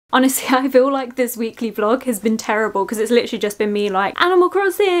Honestly, I feel like this weekly vlog has been terrible because it's literally just been me like Animal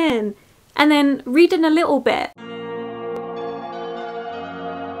Crossing and then reading a little bit.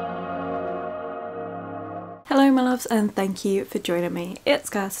 Hello my loves and thank you for joining me. It's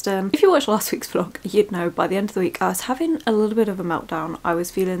Kirsten. If you watched last week's vlog, you'd know by the end of the week I was having a little bit of a meltdown. I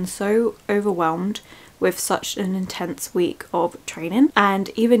was feeling so overwhelmed with such an intense week of training, and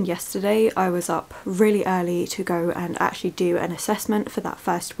even yesterday I was up really early to go and actually do an assessment for that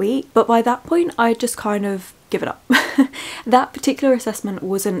first week, but by that point I just kind of given up. That particular assessment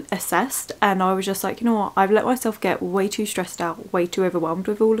wasn't assessed and I was just like, you know what, I've let myself get way too stressed out, way too overwhelmed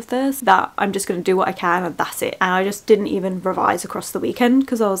with all of this, that I'm just going to do what I can and that's it. And I just didn't even revise across the weekend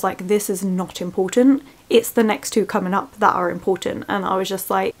because I was like, this is not important. It's the next two coming up that are important, and I was just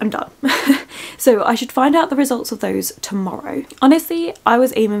like, I'm done. So I should find out the results of those tomorrow. Honestly, I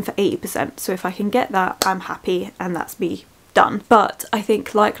was aiming for 80%, so if I can get that, I'm happy and that's me done. But I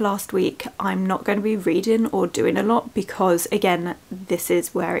think like last week, I'm not going to be reading or doing a lot because again, this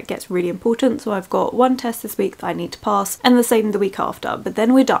is where it gets really important. So I've got one test this week that I need to pass and the same the week after, but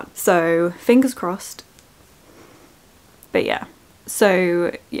then we're done. So fingers crossed. But yeah,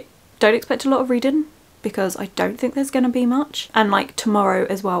 so yeah, don't expect a lot of reading because I don't think there's going to be much. And like tomorrow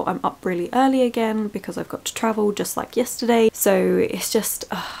as well, I'm up really early again because I've got to travel just like yesterday. So it's just,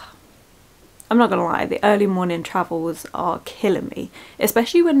 I'm not gonna lie, the early morning travels are killing me,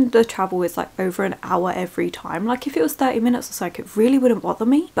 especially when the travel is like over an hour every time. Like if it was 30 minutes or so, it really wouldn't bother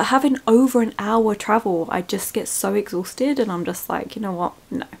me, but having over an hour travel, I just get so exhausted and I'm just like, you know what,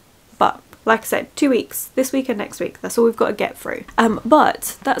 no. But like I said, 2 weeks, this week and next week, that's all we've got to get through.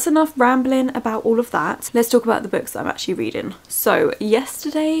 But that's enough rambling about all of that. Let's talk about the books that I'm actually reading. So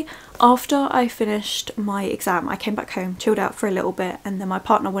yesterday, after I finished my exam, I came back home, chilled out for a little bit, and then my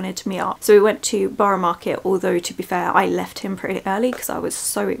partner wanted to meet up. So we went to Borough Market, although to be fair, I left him pretty early because I was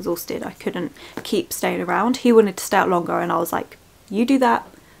so exhausted. I couldn't keep staying around. He wanted to stay out longer and I was like, you do that.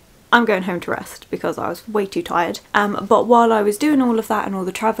 I'm going home to rest because I was way too tired. But while I was doing all of that and all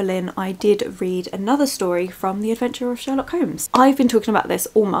the travelling, I did read another story from The Adventure of Sherlock Holmes. I've been talking about this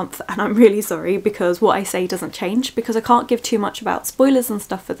all month and I'm really sorry because what I say doesn't change because I can't give too much about spoilers and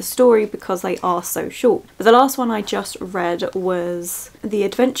stuff for the story because they are so short. But the last one I just read was The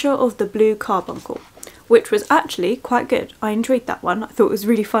Adventure of the Blue Carbuncle, which was actually quite good. I enjoyed that one. I thought it was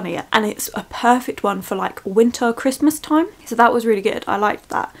really funny and it's a perfect one for like winter, Christmas time. So that was really good. I liked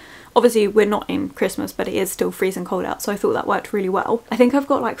that. Obviously we're not in Christmas, but it is still freezing cold out, so I thought that worked really well. I think I've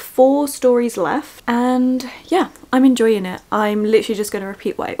got like 4 stories left and yeah, I'm enjoying it. I'm literally just going to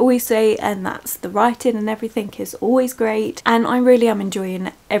repeat what I always say, and that's the writing and everything is always great, and I really am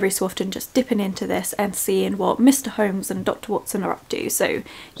enjoying every so often just dipping into this and seeing what Mr. Holmes and Dr. Watson are up to. So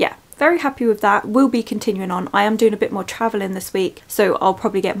yeah, very happy with that. We'll be continuing on. I am doing a bit more travelling this week, so I'll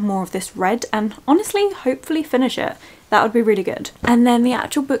probably get more of this read and honestly hopefully finish it. That would be really good. And then the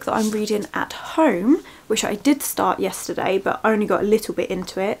actual book that I'm reading at home, which I did start yesterday but only got a little bit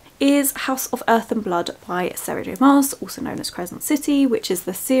into it, is House of Earth and Blood by Sarah J Maas, also known as Crescent City, which is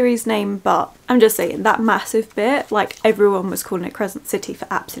the series name, but I'm just saying that massive bit, like everyone was calling it Crescent City for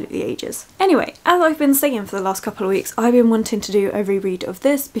absolutely ages. Anyway, as I've been saying for the last couple of weeks, I've been wanting to do a reread of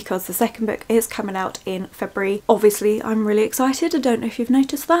this because the second book is coming out in February. Obviously, I'm really excited. I don't know if you've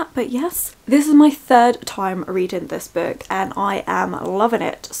noticed that, but yes. This is my 3rd time reading this book and I am loving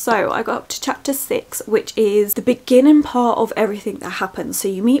it. So I got up to chapter 6, which is the beginning part of everything that happens. So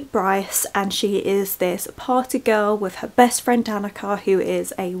you meet Bryce and she is this party girl with her best friend Danica, who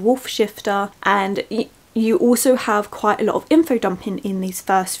is a wolf shifter, and you also have quite a lot of info dumping in these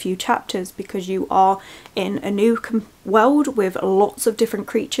first few chapters because you are in a new world with lots of different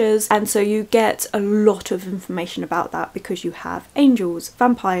creatures, and so you get a lot of information about that because you have angels,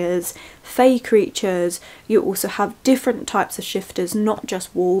 vampires, fey creatures. You also have different types of shifters, not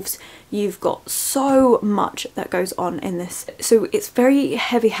just wolves. You've got so much that goes on in this, so it's very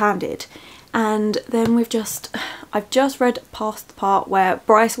heavy-handed. And then I've just read past the part where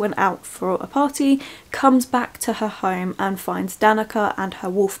Bryce went out for a party, comes back to her home and finds Danica and her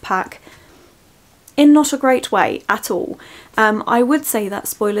wolf pack in not a great way at all. I would say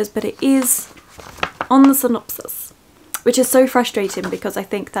that's spoilers, but it is on the synopsis, which is so frustrating because I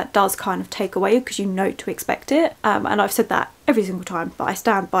think that does kind of take away because you know to expect it. And I've said that every single time, but I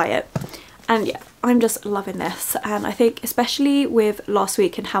stand by it. And yeah, I'm just loving this, and I think especially with last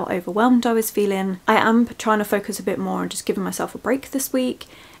week and how overwhelmed I was feeling, I am trying to focus a bit more on just giving myself a break this week,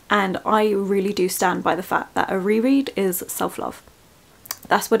 and I really do stand by the fact that a reread is self-love.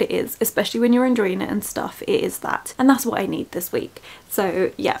 That's what it is, especially when you're enjoying it and stuff, it is that, and that's what I need this week.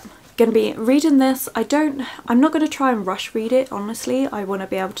 So yeah, gonna be reading this. I'm not gonna try and rush read it, honestly. I want to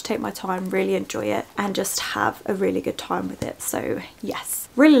be able to take my time, really enjoy it, and just have a really good time with it. So yes,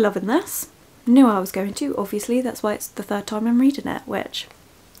 really loving this. Knew I was going to, obviously, that's why it's the 3rd time I'm reading it, which,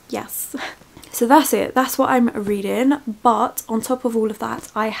 yes. So that's it, that's what I'm reading. But on top of all of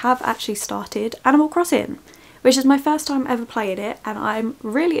that, I have actually started Animal Crossing, which is my first time ever playing it, and I'm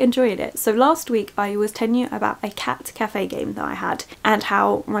really enjoying it. So last week I was telling you about a cat cafe game that I had, and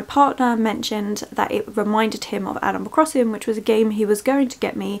how my partner mentioned that it reminded him of Animal Crossing, which was a game he was going to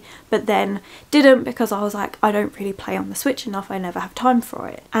get me, but then didn't, because I was like, I don't really play on the Switch enough, I never have time for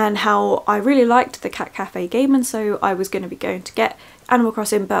it. And how I really liked the cat cafe game, and so I was going to be going to get Animal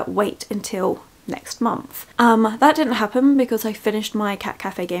Crossing, but wait until next month. That didn't happen because I finished my cat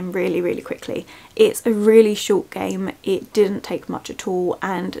cafe game really quickly. It's a really short game, it didn't take much at all,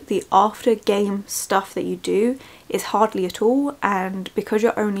 and the after game stuff that you do is hardly at all, and because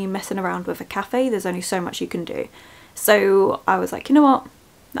you're only messing around with a cafe, there's only so much you can do. So I was like, you know what,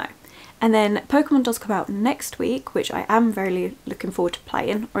 no. And then Pokemon does come out next week, which I am very looking forward to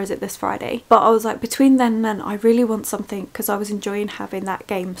playing, or is it this Friday? But I was like, between then and then, I really want something, because I was enjoying having that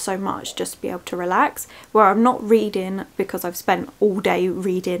game so much, just to be able to relax, where I'm not reading because I've spent all day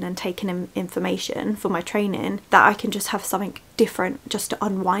reading and taking in information for my training, that I can just have something different just to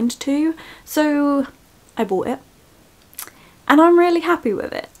unwind to. So I bought it. And I'm really happy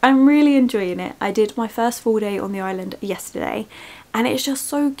with it. I'm really enjoying it. I did my first full day on the island yesterday, and it's just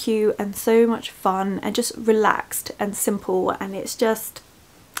so cute and so much fun and just relaxed and simple, and it's just,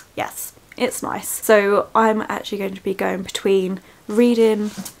 yes, it's nice. So I'm actually going to be going between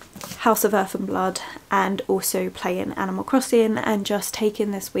reading House of Earth and Blood and also playing Animal Crossing, and just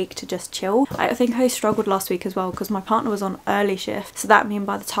taking this week to just chill. I think I struggled last week as well because my partner was on early shift, so that means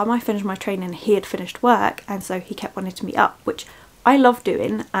by the time I finished my training he had finished work, and so he kept wanting to meet up, which I love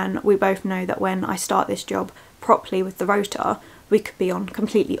doing, and we both know that when I start this job properly with the rota, we could be on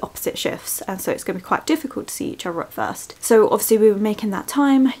completely opposite shifts, and so it's going to be quite difficult to see each other at first. So obviously we were making that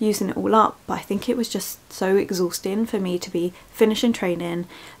time, using it all up, but I think it was just so exhausting for me to be finishing training,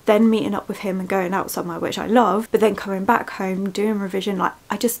 then meeting up with him and going out somewhere, which I love, but then coming back home, doing revision. Like,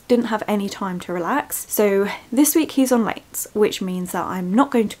 I just didn't have any time to relax. So this week he's on late, which means that I'm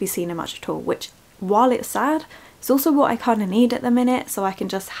not going to be seeing him much at all, which, while it's sad, it's also what I kind of need at the minute, so I can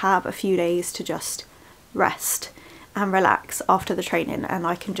just have a few days to just rest and relax after the training, and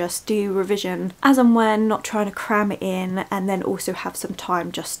I can just do revision as and when, not trying to cram it in, and then also have some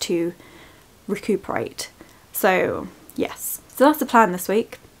time just to recuperate. So yes, so that's the plan this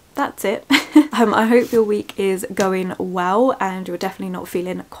week. That's it. I hope your week is going well and you're definitely not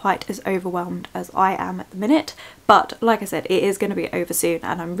feeling quite as overwhelmed as I am at the minute, but like I said, it is going to be over soon,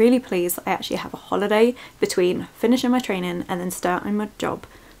 and I'm really pleased that I actually have a holiday between finishing my training and then starting my job.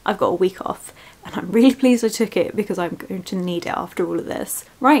 I've got a week off, and I'm really pleased I took it because I'm going to need it after all of this.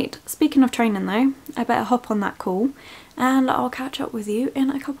 Right, speaking of training though, I better hop on that call and I'll catch up with you in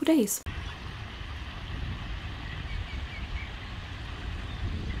a couple days.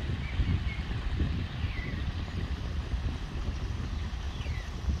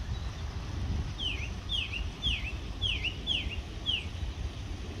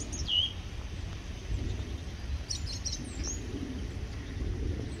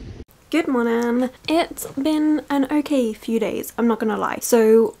 Good morning. It's been an okay few days, I'm not gonna lie.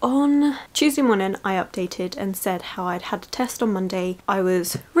 So on Tuesday morning I updated and said how I'd had a test on Monday. I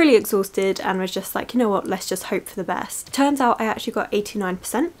was really exhausted and was just like, you know what, let's just hope for the best. Turns out I actually got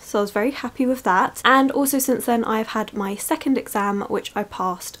 89%, so I was very happy with that. And also since then I've had my second exam, which I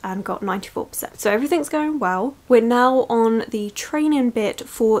passed and got 94%. So everything's going well. We're now on the training bit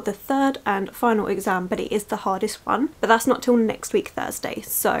for the third and final exam, but it is the hardest one. But that's not till next week Thursday,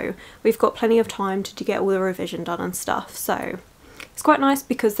 so we've got plenty of time to get all the revision done and stuff, so it's quite nice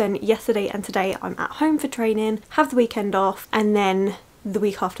because then yesterday and today I'm at home for training, have the weekend off, and then the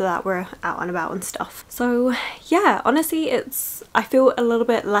week after that we're out and about and stuff. So yeah, honestly I feel a little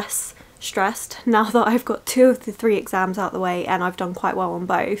bit less stressed now that I've got 2 of the 3 exams out the way and I've done quite well on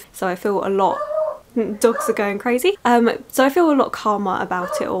both, so I feel a lot. Dogs are going crazy. So I feel a lot calmer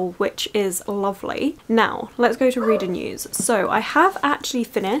about it all, which is lovely. Now let's go to reading news. So I have actually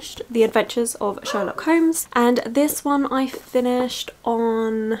finished The Adventures of Sherlock Holmes, and this one I finished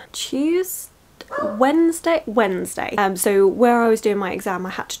on Wednesday. So where I was doing my exam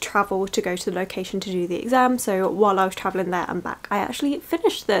I had to travel to go to the location to do the exam, so while I was travelling there and back I actually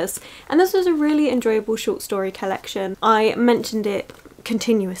finished this, and this was a really enjoyable short story collection. I mentioned it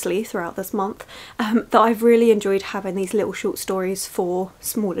continuously throughout this month, that I've really enjoyed having these little short stories for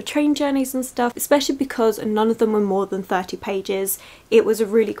smaller train journeys and stuff, especially because none of them were more than 30 pages. It was a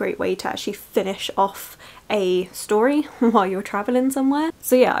really great way to actually finish off a story while you're traveling somewhere.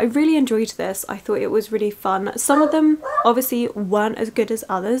 So yeah, I really enjoyed this. I thought it was really fun. Some of them obviously weren't as good as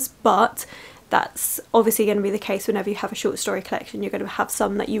others, but that's obviously going to be the case whenever you have a short story collection. You're going to have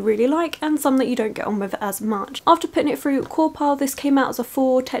some that you really like and some that you don't get on with as much. After putting it through core pile, this came out as a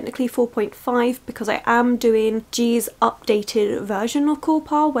 4, technically 4.5, because I am doing G's updated version of core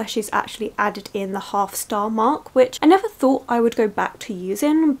pile where she's actually added in the half-star mark, which I never thought I would go back to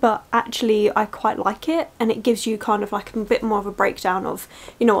using, but actually I quite like it, and it gives you kind of like a bit more of a breakdown of,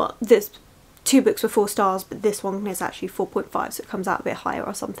 you know what, this 2 books were 4 stars, but this one is actually 4.5, so it comes out a bit higher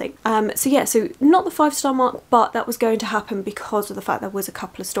or something. So yeah, so not the 5-star mark, but that was going to happen because of the fact there was a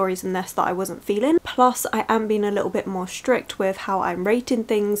couple of stories in this that I wasn't feeling. Plus, I am being a little bit more strict with how I'm rating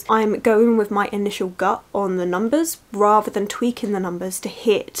things. I'm going with my initial gut on the numbers rather than tweaking the numbers to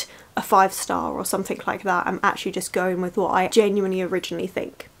hit a 5-star or something like that. I'm actually just going with what I genuinely originally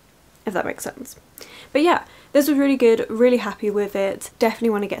think, if that makes sense. But yeah, this was really good, really happy with it. Definitely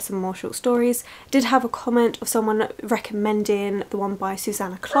want to get some more short stories. Did have a comment of someone recommending the one by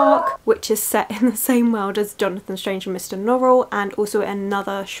Susanna Clarke, which is set in the same world as Jonathan Strange and Mr. Norrell, and also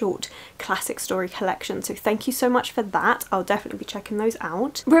another short classic story collection. So thank you so much for that. I'll definitely be checking those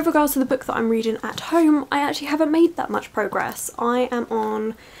out. With regards to the book that I'm reading at home, I actually haven't made that much progress. I am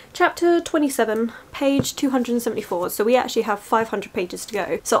on chapter 27, page 274, so we actually have 500 pages to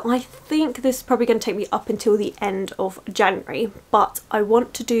go. So I think this is probably going to take me up until the end of January, but I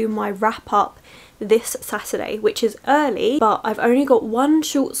want to do my wrap up this Saturday, which is early, but I've only got one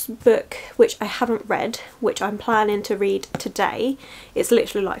short book which I haven't read, which I'm planning to read today. It's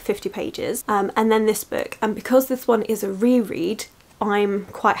literally like 50 pages, and then this book, and because this one is a reread, I'm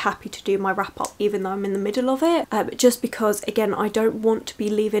quite happy to do my wrap up even though I'm in the middle of it, just because again I don't want to be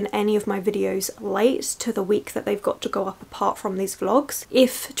leaving any of my videos late to the week that they've got to go up apart from these vlogs.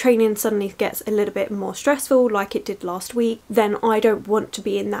 If training suddenly gets a little bit more stressful like it did last week, then I don't want to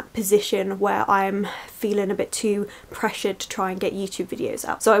be in that position where I'm feeling a bit too pressured to try and get YouTube videos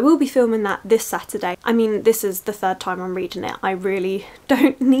out. So I will be filming that this Saturday. I mean, this is the 3rd time I'm reading it. I really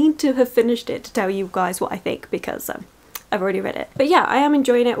don't need to have finished it to tell you guys what I think, because I've already read it. But yeah, I am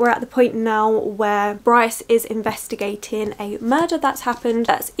enjoying it. We're at the point now where Bryce is investigating a murder that's happened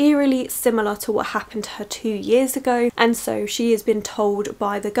that's eerily similar to what happened to her 2 years ago, and so she has been told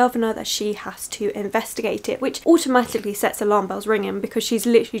by the governor that she has to investigate it, which automatically sets alarm bells ringing because she's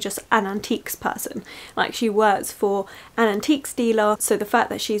literally just an antiques person. Like, she works for an antiques dealer, so the fact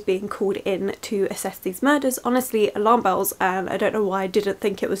that she's being called in to assess these murders, honestly, alarm bells, and I don't know why I didn't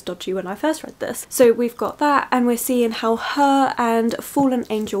think it was dodgy when I first read this. So we've got that, and we're seeing how her and Fallen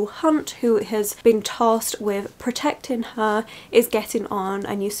Angel Hunt, who has been tasked with protecting her, is getting on,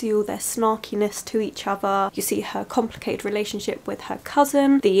 and you see all their snarkiness to each other. You see her complicated relationship with her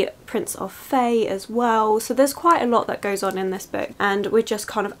cousin, the Prince of Fae, as well. So there's quite a lot that goes on in this book, and we're just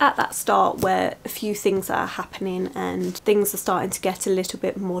kind of at that start where a few things are happening and things are starting to get a little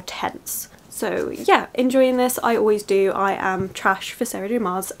bit more tense. So yeah, enjoying this. I always do. I am trash for Sarah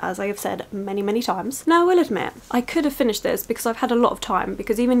Dumas, as I have said many times. Now I will admit, I could have finished this because I've had a lot of time,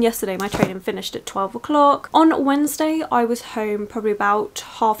 because even yesterday my training finished at 12 o'clock. On Wednesday I was home probably about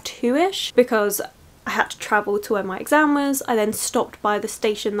 2:30ish because I had to travel to where my exam was. I then stopped by the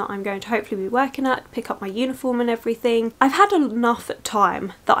station that I'm going to hopefully be working at, pick up my uniform and everything. I've had enough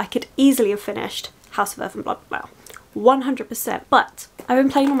time that I could easily have finished House of Earth and Blood now. 100%, but I've been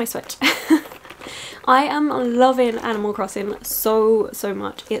playing on my Switch. I am loving Animal Crossing so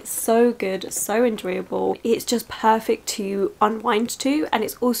much. It's so good, so enjoyable. It's just perfect to unwind to, and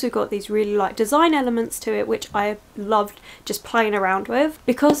it's also got these really like design elements to it which I loved just playing around with.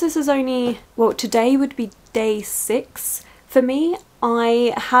 Because this is only, well, today would be day 6 for me.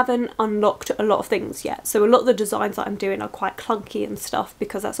 I haven't unlocked a lot of things yet, so a lot of the designs that I'm doing are quite clunky and stuff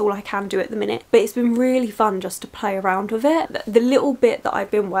because that's all I can do at the minute, but it's been really fun just to play around with it. The little bit that I've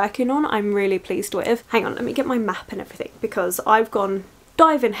been working on I'm really pleased with. Hang on, let me get my map and everything because I've gone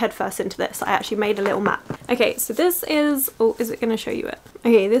diving headfirst into this. I actually made a little map. Okay, so this is, oh, is it going to show you it?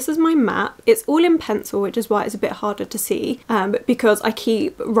 Okay, this is my map. It's all in pencil, which is why it's a bit harder to see, because I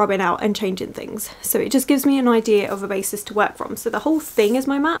keep rubbing out and changing things. So it just gives me an idea of a basis to work from. So the whole thing is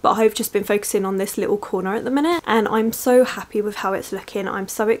my map, but I've just been focusing on this little corner at the minute, and I'm so happy with how it's looking. I'm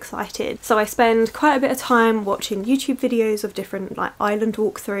so excited. So I spend quite a bit of time watching YouTube videos of different like island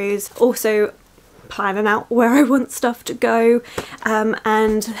walkthroughs. Also, planning out where I want stuff to go,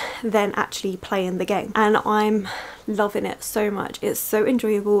 and then actually playing the game. And I'm loving it so much. It's so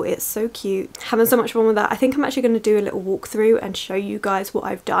enjoyable, it's so cute, having so much fun with that. I think I'm actually going to do a little walkthrough and show you guys what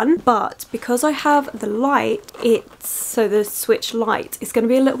I've done, but because I have the light, so the Switch light, it's going to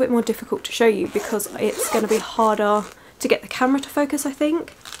be a little bit more difficult to show you because it's going to be harder to get the camera to focus, I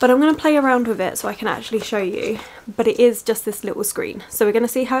think. But I'm going to play around with it so I can actually show you. But it is just this little screen, so we're going to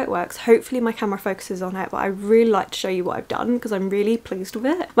see how it works. Hopefully my camera focuses on it, but I really like to show you what I've done because I'm really pleased with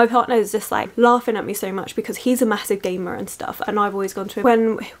it. My partner is just like laughing at me so much because he's a massive gamer and stuff, and I've always gone to him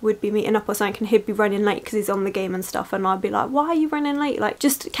when we'd be meeting up or something and he'd be running late because he's on the game and stuff, and I'd be like, why are you running late? Like,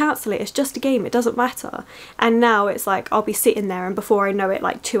 just cancel it, it's just a game, it doesn't matter. And now it's like I'll be sitting there and before I know it,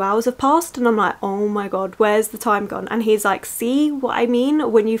 like 2 hours have passed and I'm like, oh my god, where's the time gone? And he's like, see what I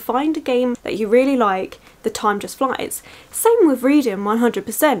mean? When you find a game that you really like, the time just flies. Same with reading,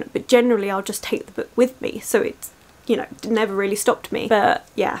 100%, but generally I'll just take the book with me, so it's, you know, never really stopped me. But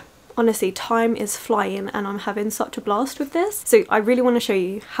yeah, honestly, time is flying and I'm having such a blast with this. So I really want to show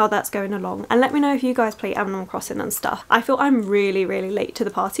you how that's going along, and let me know if you guys play Animal Crossing and stuff. I feel I'm really late to the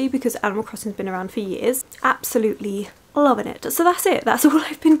party because Animal Crossing's been around for years. Absolutely loving it. So that's it, that's all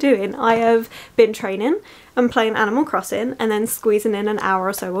I've been doing. I have been training and playing Animal Crossing and then squeezing in an hour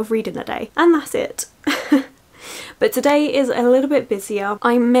or so of reading a day, and that's it. But today is a little bit busier.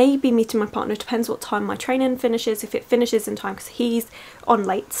 I may be meeting my partner, depends what time my training finishes, if it finishes in time, because he's on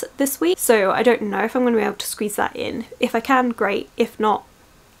late this week, so I don't know if I'm going to be able to squeeze that in. If I can, great. If not,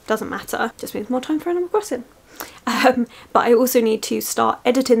 doesn't matter, just means more time for Animal Crossing. But I also need to start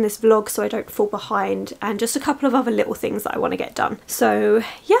editing this vlog so I don't fall behind, and just a couple of other little things that I want to get done. So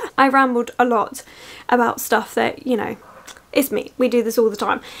yeah, I rambled a lot about stuff that, you know, it's me, we do this all the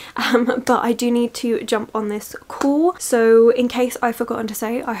time, but I do need to jump on this call. So in case I've forgotten to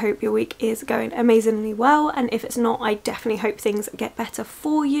say, I hope your week is going amazingly well, and if it's not, I definitely hope things get better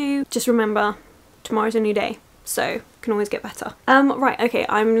for you. Just remember, tomorrow's a new day, so can always get better. Right, okay,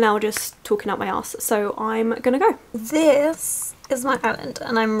 I'm now just talking out my ass, so I'm gonna go. This is my island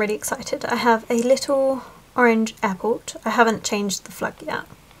and I'm really excited. I have a little orange airport. I haven't changed the flag yet.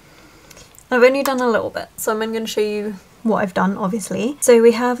 I've only done a little bit, so I'm going to show you what I've done, obviously. So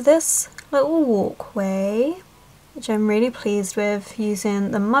we have this little walkway, which I'm really pleased with,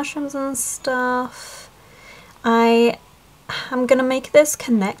 using the mushrooms and stuff. I'm going to make this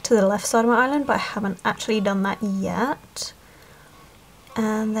connect to the left side of my island, but I haven't actually done that yet.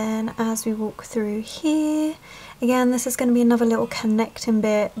 And then as we walk through here, again, this is going to be another little connecting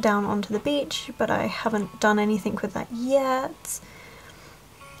bit down onto the beach, but I haven't done anything with that yet.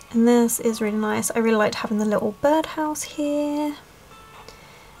 And this is really nice. I really liked having the little birdhouse here.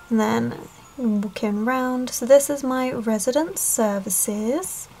 And then walking around. So this is my resident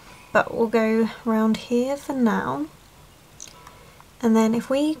services, but we'll go around here for now. And then if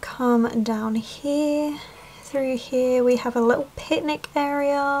we come down here, through here, we have a little picnic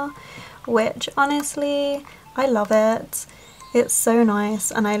area, which honestly, I love it. It's so nice,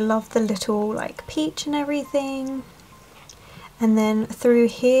 and I love the little like peach and everything. And then through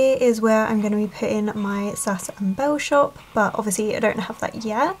here is where I'm going to be putting my Sass and Bell shop, but obviously I don't have that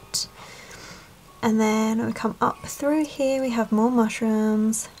yet. And then we come up through here, we have more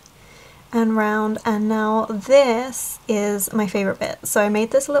mushrooms and round, and now this is my favourite bit. So I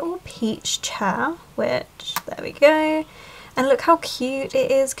made this little peach chair, which, there we go. And look how cute it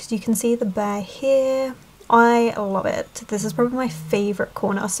is, because you can see the bear here. I love it. This is probably my favourite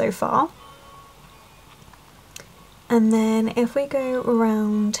corner so far. And then if we go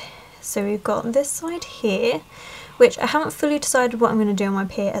around, so we've got this side here, which I haven't fully decided what I'm going to do on my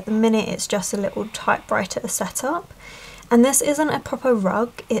pier at the minute. It's just a little typewriter setup. And this isn't a proper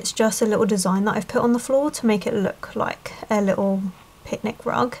rug, it's just a little design that I've put on the floor to make it look like a little picnic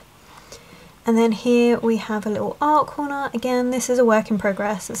rug. And then here we have a little art corner. Again, this is a work in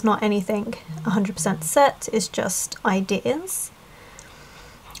progress, it's not anything 100% set, it's just ideas.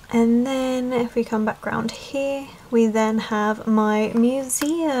 And then if we come back around here, we then have my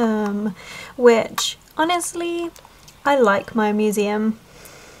museum, which honestly, I like my museum.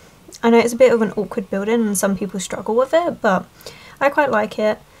 I know it's a bit of an awkward building and some people struggle with it, but I quite like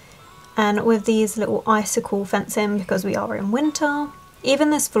it. And with these little icicle fencing, because we are in winter, even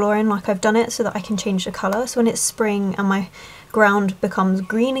this flooring, like I've done it so that I can change the colour. So when it's spring and my ground becomes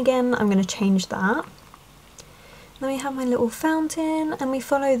green again, I'm going to change that. Then we have my little fountain, and we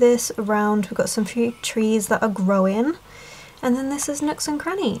follow this around. We've got some few trees that are growing, and then this is nooks and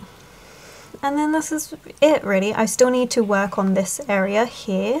cranny. And then this is it really. I still need to work on this area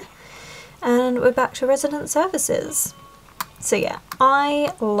here, and we're back to resident services. So yeah,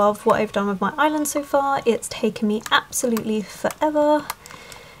 I love what I've done with my island so far. It's taken me absolutely forever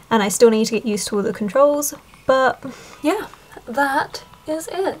and I still need to get used to all the controls, but yeah, that is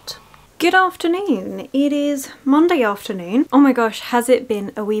it. Good afternoon. It is Monday afternoon. Oh my gosh, has it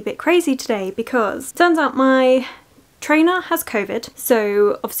been a wee bit crazy today, because turns out my trainer has COVID,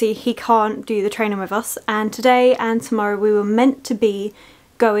 so obviously he can't do the training with us, and today and tomorrow we were meant to be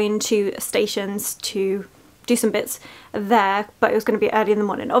going to stations to do some bits there, but it was going to be early in the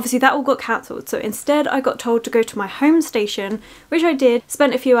morning. Obviously that all got cancelled, so instead I got told to go to my home station, which I did,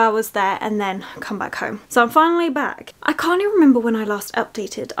 spent a few hours there and then come back home. So I'm finally back. I can't even remember when I last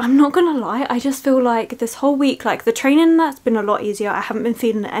updated, I'm not gonna lie. I just feel like this whole week, like the training, that's been a lot easier. I haven't been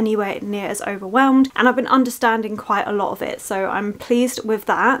feeling anywhere near as overwhelmed and I've been understanding quite a lot of it, so I'm pleased with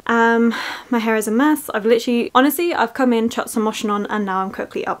that. My hair is a mess. I've literally, honestly, I've come in, chucked some motion on and now I'm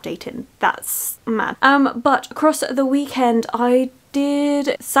quickly updating. That's mad. But across the weekend I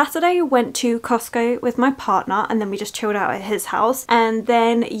did, Saturday went to Costco with my partner and then we just chilled out at his house, and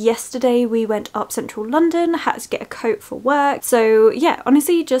then yesterday we went up central London, had to get a coat for work. So yeah,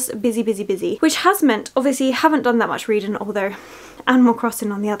 honestly just busy, which has meant obviously haven't done that much reading, although Animal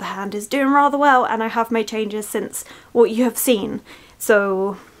Crossing on the other hand is doing rather well and I have made changes since what you have seen,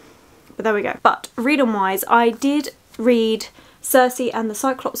 so but there we go. But reading wise, I did read Circe and the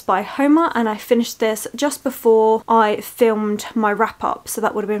Cyclops by Homer, and I finished this just before I filmed my wrap up, so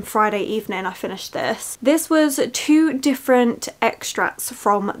that would have been Friday evening I finished this. This was 2 different extracts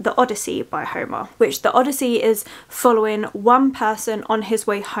from the Odyssey by Homer, which the Odyssey is following one person on his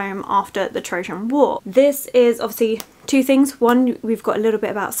way home after the Trojan War. This is obviously 2 things. One, we've got a little bit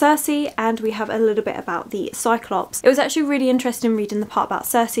about Circe and we have a little bit about the Cyclops. It was actually really interesting reading the part about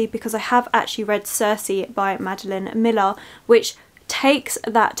Circe because I have actually read Circe by Madeline Miller, which takes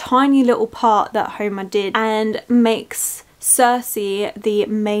that tiny little part that Homer did and makes Circe the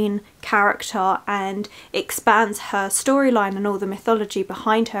main character and expands her storyline and all the mythology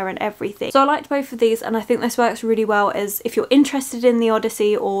behind her and everything. So I liked both of these and I think this works really well as if you're interested in the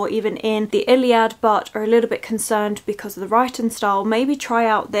Odyssey or even in the Iliad but are a little bit concerned because of the writing style, maybe try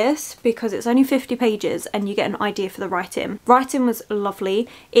out this because it's only 50 pages and you get an idea for the writing. Writing was lovely.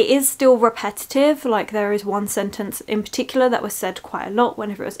 It is still repetitive, like there is one sentence in particular that was said quite a lot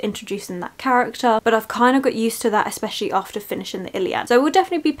whenever it was introducing that character, but I've kind of got used to that, especially after finishing the Iliad. So we'll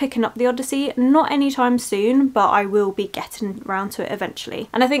definitely be picking up the Odyssey, not anytime soon, but I will be getting around to it eventually.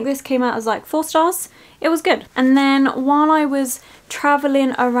 And I think this came out as like 4 stars. It was good. And then while I was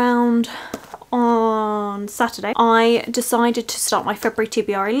traveling around on Saturday, I decided to start my February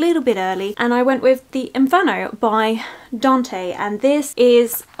TBR a little bit early and I went with The Inferno by Dante, and this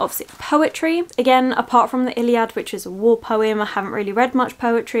is obviously poetry. Again, apart from the Iliad, which is a war poem, I haven't really read much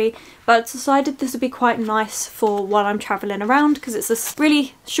poetry, but I decided this would be quite nice for while I'm travelling around because it's a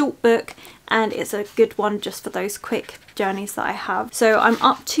really short book and it's a good one just for those quick journeys that I have. So I'm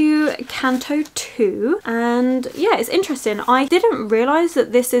up to Canto 2 and yeah, it's interesting. I didn't realise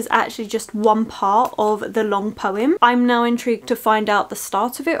that this is actually just one part of the long poem. I'm now intrigued to find out the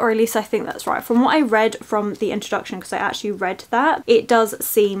start of it, or at least I think that's right. From what I read from the introduction, because I actually read that, it does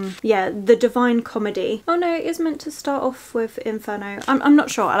seem, yeah, the Divine Comedy. Oh no, it is meant to start off with Inferno. I'm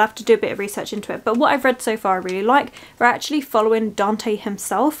not sure, I'll have to do a bit of research into it, but what I've read so far I really like. We're actually following Dante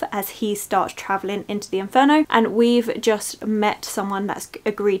himself as he starts travelling into the Inferno, and we've just met someone that's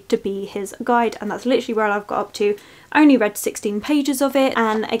agreed to be his guide, and that's literally where I've got up to. I only read 16 pages of it,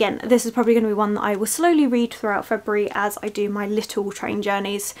 and again, this is probably going to be one that I will slowly read throughout February as I do my little train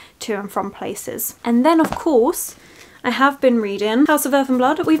journeys to and from places. And then of course I have been reading House of Earth and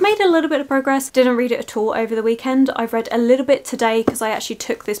Blood. We've made a little bit of progress. Didn't read it at all over the weekend. I've read a little bit today because I actually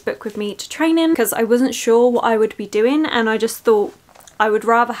took this book with me to training because I wasn't sure what I would be doing, and I just thought I would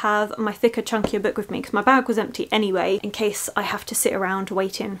rather have my thicker, chunkier book with me because my bag was empty anyway in case I have to sit around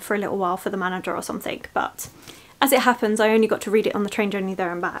waiting for a little while for the manager or something. But as it happens, I only got to read it on the train journey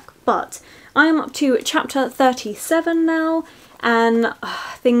there and back. But I am up to chapter 37 now, and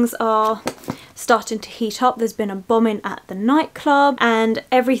things are starting to heat up. There's been a bombing at the nightclub and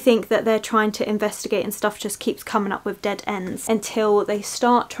everything that they're trying to investigate and stuff just keeps coming up with dead ends until they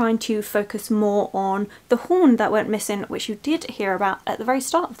start trying to focus more on the horn that went missing, which you did hear about at the very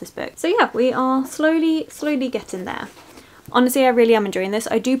start of this book. So yeah, we are slowly getting there. Honestly, I really am enjoying this.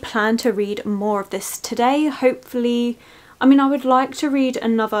 I do plan to read more of this today. Hopefully, I mean, I would like to read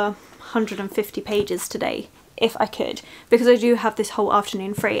another 150 pages today if I could, because I do have this whole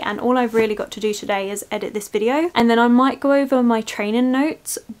afternoon free, and all I've really got to do today is edit this video, and then I might go over my training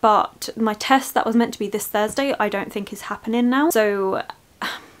notes, but my test that was meant to be this Thursday I don't think is happening now, so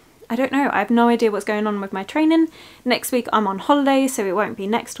I don't know. I have no idea what's going on with my training. Next week I'm on holiday, so it won't be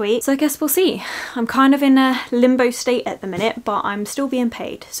next week. So I guess we'll see. I'm kind of in a limbo state at the minute, but I'm still being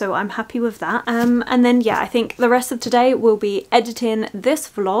paid, so I'm happy with that. And then yeah, I think the rest of today will be editing this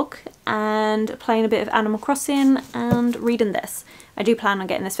vlog and playing a bit of Animal Crossing and reading this. I do plan on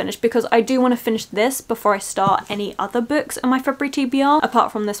getting this finished because I do want to finish this before I start any other books on my February TBR,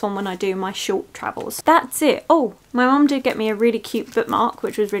 apart from this one when I do my short travels. That's it. Oh, my mum did get me a really cute bookmark,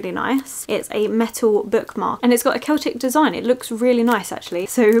 which was really nice. It's a metal bookmark and it's got a Celtic design. It looks really nice actually.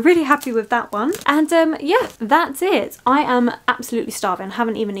 So really happy with that one. And yeah, that's it. I am absolutely starving.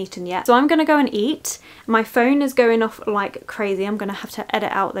 Haven't even eaten yet. So I'm going to go and eat. My phone is going off like crazy. I'm going to have to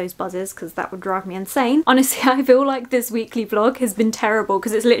edit out those buzzes because that would drive me insane. Honestly, I feel like this weekly vlog has been terrible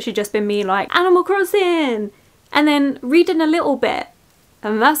because it's literally just been me like Animal Crossing and then reading a little bit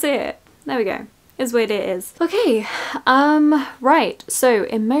and that's it. There we go. Is what it is. Okay, right, so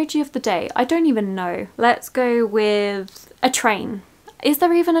emoji of the day. I don't even know. Let's go with a train. Is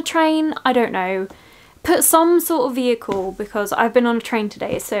there even a train? I don't know. Put some sort of vehicle because I've been on a train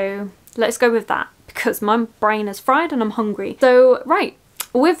today, so let's go with that because my brain is fried and I'm hungry. So, right.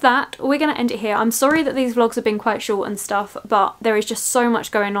 With that, we're going to end it here. I'm sorry that these vlogs have been quite short and stuff, but there is just so much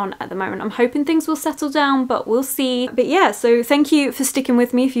going on at the moment. I'm hoping things will settle down, but we'll see. But yeah, so thank you for sticking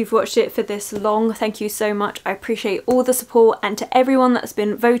with me if you've watched it for this long. Thank you so much. I appreciate all the support, and to everyone that's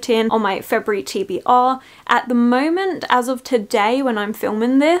been voting on my February TBR. At the moment, as of today when I'm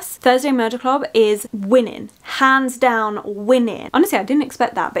filming this, Thursday Murder Club is winning. Hands down winning. Honestly, I didn't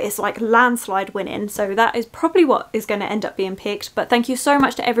expect that, but it's like landslide winning. So that is probably what is going to end up being picked. But thank you so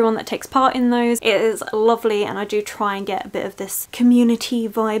much to everyone that takes part in those. It is lovely and I do try and get a bit of this community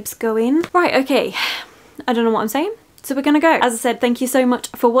vibes going. Right, okay. I don't know what I'm saying. So we're gonna go. As I said, thank you so much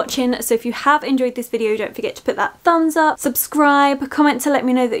for watching. So if you have enjoyed this video, don't forget to put that thumbs up, subscribe, comment to let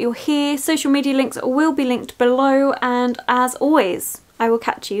me know that you're here. Social media links will be linked below, and as always, I will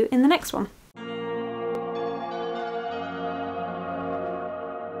catch you in the next one.